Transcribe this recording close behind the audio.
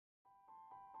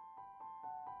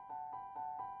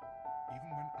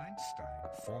Einstein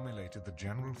formulated the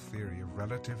general theory of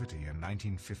relativity in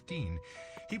 1915,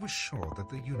 he was sure that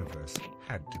the universe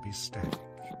had to be static.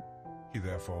 He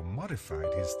therefore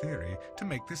modified his theory to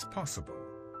make this possible,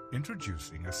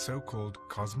 introducing a so-called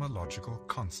cosmological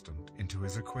constant into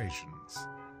his equations.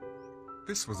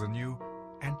 This was a new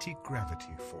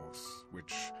anti-gravity force,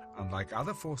 which, unlike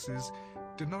other forces,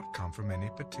 did not come from any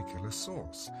particular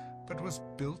source, but was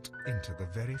built into the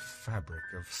very fabric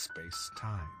of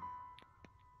space-time.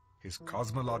 His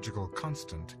cosmological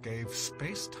constant gave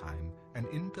space-time an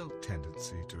inbuilt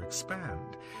tendency to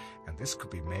expand, and this could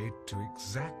be made to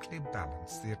exactly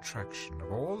balance the attraction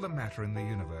of all the matter in the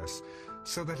universe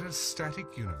so that a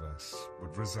static universe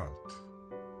would result.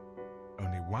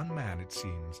 Only one man, it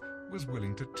seems, was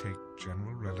willing to take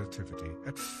general relativity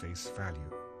at face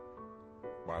value.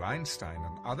 While Einstein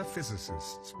and other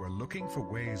physicists were looking for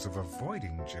ways of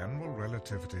avoiding general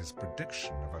relativity's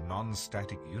prediction of a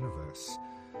non-static universe,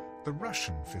 the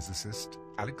Russian physicist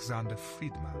Alexander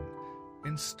Friedmann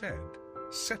instead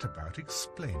set about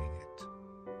explaining it.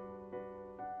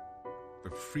 The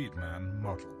Friedmann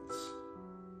models.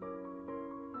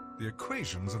 The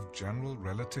equations of general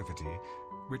relativity,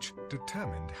 which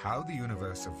determined how the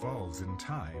universe evolves in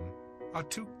time, are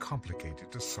too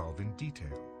complicated to solve in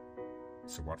detail.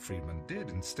 So what Friedmann did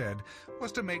instead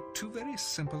was to make two very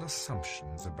simple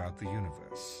assumptions about the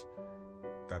universe.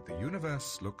 That the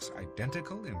universe looks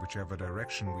identical in whichever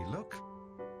direction we look,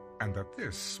 and that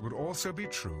this would also be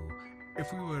true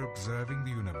if we were observing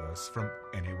the universe from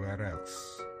anywhere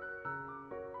else.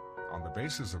 On the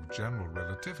basis of general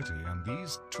relativity and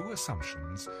these two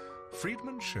assumptions,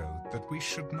 Friedmann showed that we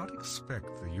should not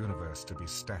expect the universe to be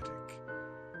static.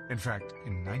 In fact,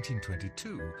 in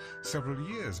 1922, several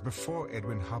years before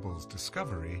Edwin Hubble's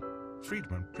discovery,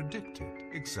 Friedmann predicted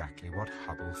exactly what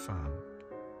Hubble found.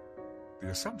 The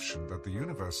assumption that the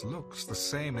universe looks the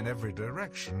same in every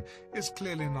direction is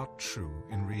clearly not true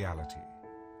in reality.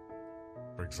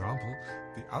 For example,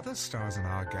 the other stars in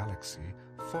our galaxy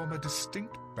form a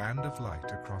distinct band of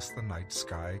light across the night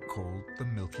sky called the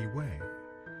Milky Way.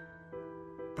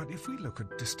 But if we look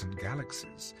at distant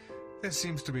galaxies, there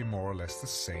seems to be more or less the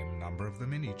same number of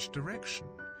them in each direction.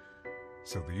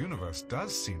 So the universe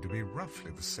does seem to be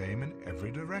roughly the same in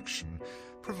every direction,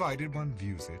 provided one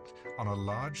views it on a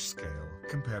large scale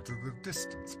compared to the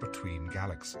distance between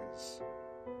galaxies.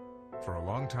 For a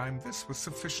long time, this was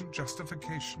sufficient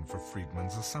justification for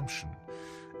Friedmann's assumption,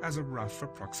 as a rough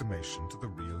approximation to the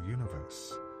real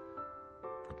universe.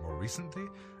 But more recently,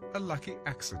 a lucky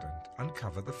accident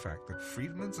uncovered the fact that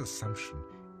Friedmann's assumption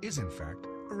is in fact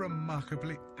a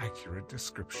remarkably accurate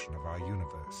description of our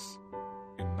universe.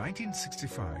 In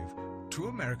 1965, two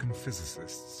American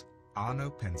physicists, Arno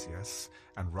Penzias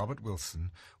and Robert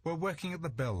Wilson, were working at the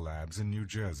Bell Labs in New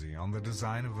Jersey on the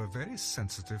design of a very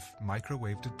sensitive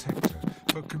microwave detector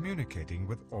for communicating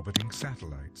with orbiting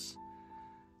satellites.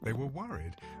 They were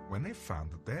worried when they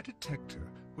found that their detector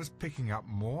was picking up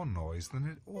more noise than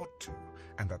it ought to,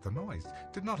 and that the noise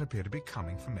did not appear to be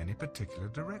coming from any particular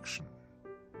direction.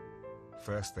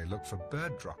 First, they looked for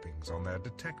bird droppings on their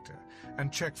detector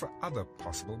and checked for other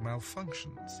possible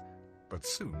malfunctions, but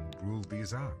soon ruled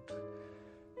these out.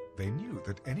 They knew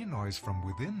that any noise from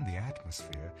within the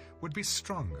atmosphere would be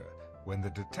stronger when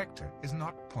the detector is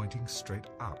not pointing straight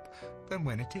up than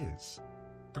when it is,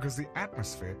 because the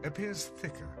atmosphere appears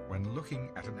thicker when looking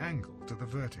at an angle to the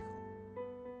vertical.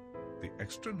 The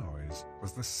extra noise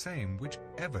was the same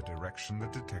whichever direction the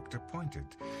detector pointed,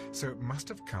 so it must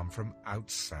have come from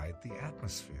outside the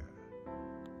atmosphere.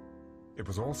 It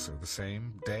was also the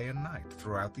same day and night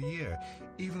throughout the year,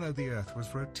 even though the Earth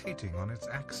was rotating on its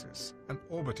axis and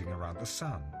orbiting around the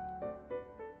Sun.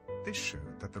 This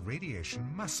showed that the radiation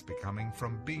must be coming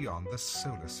from beyond the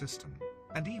solar system,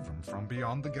 and even from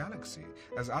beyond the galaxy,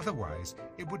 as otherwise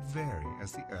it would vary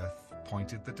as the Earth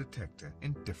pointed the detector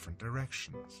in different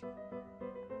directions.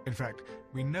 In fact,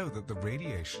 we know that the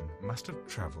radiation must have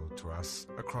traveled to us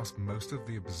across most of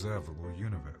the observable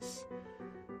universe.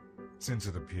 Since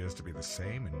it appears to be the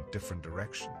same in different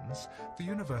directions, the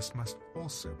universe must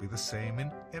also be the same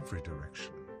in every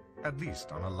direction, at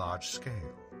least on a large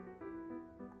scale.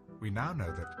 We now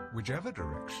know that whichever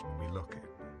direction we look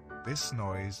in, this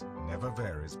noise never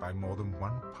varies by more than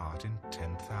 1 part in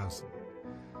 10,000.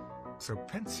 So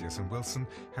Penzias and Wilson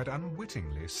had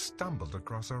unwittingly stumbled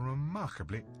across a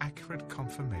remarkably accurate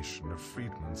confirmation of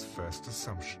Friedmann's first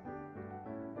assumption.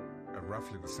 At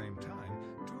roughly the same time,